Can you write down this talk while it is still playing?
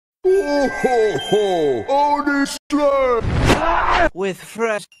Ho ho ho! Oney sleigh! With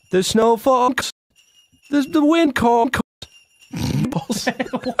fresh. The snow falls. The wind calls.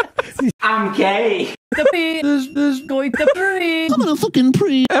 I'm gay. The bee is going to pre. I'm gonna fucking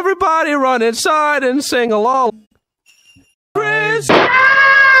pre. Everybody run inside and sing along. Chris!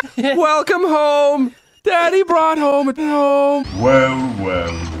 Welcome home. Daddy brought home at home. Well,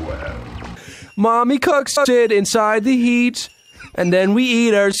 well, well. Mommy cooks it inside the heat, and then we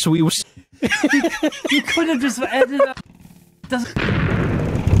eat our sweet. You could have just ended up.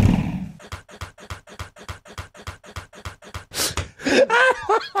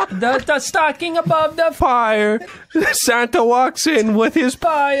 The stocking above the Fire. Santa walks in with his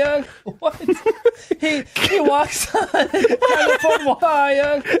fire. What? He walks on California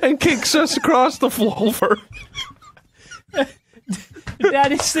fire. and kicks us across the floor.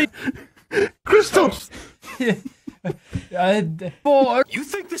 Daddy's the Crystal. 4. You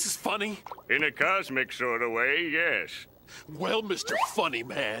think this is funny? In a cosmic sort of way, yes. Well, Mr. Funny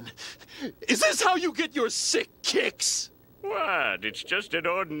Man, is this how you get your sick kicks? What? It's just an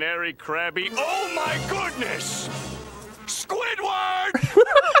ordinary crabby. Oh my goodness! Squidward!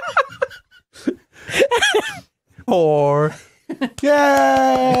 Or.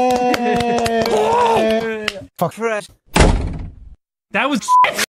 Yay! Fresh. That was